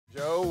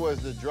was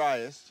the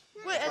driest.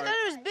 Wait, I thought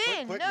it was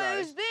Ben. Quick No, it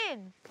driest. was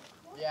Ben.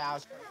 Yeah.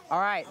 All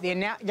right,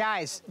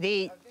 guys,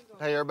 Hey,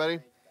 everybody.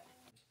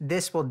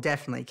 This will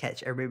definitely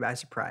catch everybody by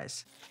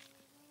surprise.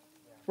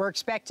 we're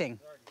expecting.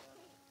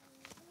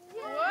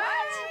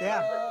 What?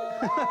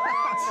 Yeah.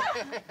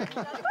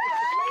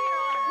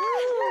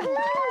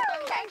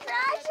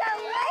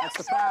 Congratulations! That's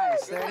the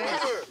prize. There it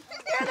is.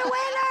 You're the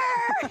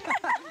winner!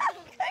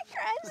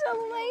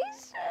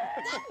 Congratulations!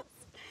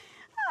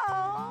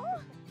 Oh.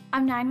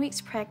 I'm 9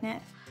 weeks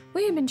pregnant.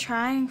 We had been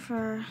trying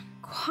for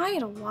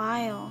quite a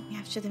while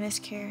after the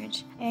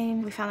miscarriage,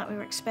 and we found out we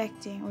were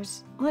expecting.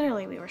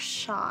 We were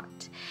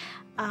shocked.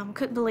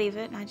 Couldn't believe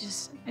it, and I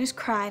just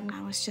cried, and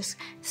I was just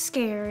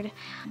scared.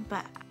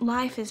 But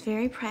life is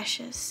very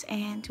precious,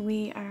 and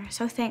we are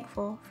so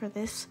thankful for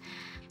this.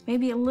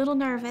 Maybe a little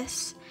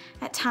nervous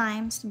at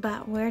times,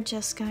 but we're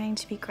just going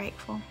to be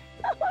grateful.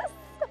 That was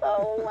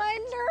so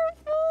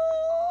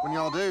wonderful. When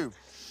y'all do?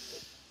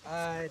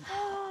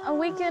 A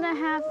week and a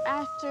half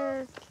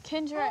after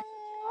Kendra.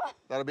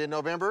 That'll be in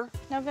November?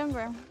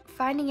 November.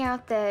 Finding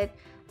out that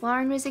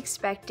Lauren was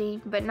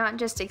expecting, but not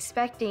just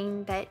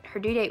expecting, that her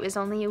due date was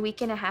only a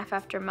week and a half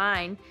after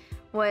mine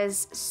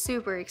was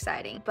super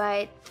exciting.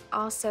 But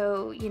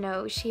also, you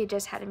know, she had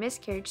just had a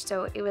miscarriage,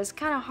 so it was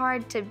kind of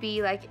hard to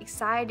be like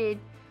excited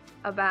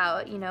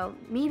about, you know,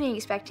 me being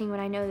expecting when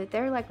I know that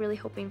they're like really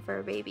hoping for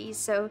a baby.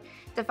 So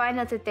to find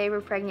out that they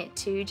were pregnant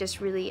too just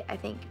really, I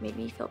think, made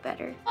me feel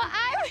better. Well,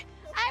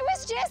 I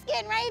was just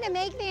getting ready to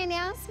make the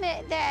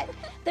announcement that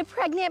the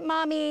pregnant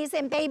mommies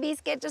and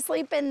babies get to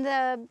sleep in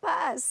the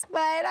bus, but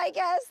I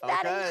guess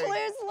that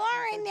includes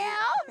Lauren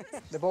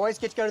now. The boys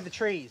get to go to the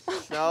trees.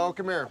 No,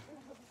 come here.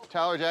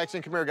 Tyler,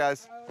 Jackson, come here,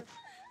 guys.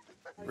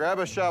 Grab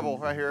a shovel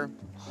right here.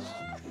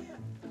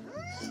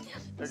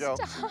 There you go.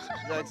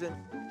 Jackson.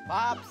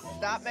 Pops,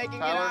 stop making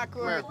Tyler, it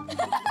awkward. come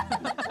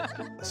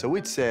here. So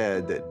we'd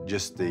said that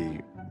just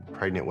the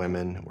pregnant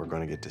women were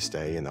going to get to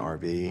stay in the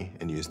RV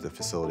and use the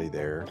facility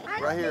there.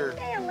 Right here.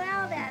 They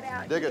allow that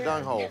out Dig here. a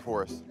dung hole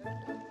for us.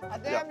 I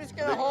think Yeah, I'm just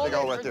gonna big- hold big it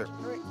hole for right there.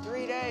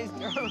 3 days.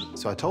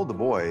 So I told the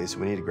boys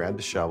we need to grab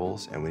the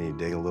shovels and we need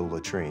to dig a little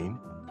latrine.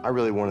 I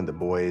really wanted the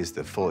boys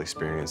the full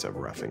experience of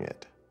roughing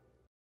it.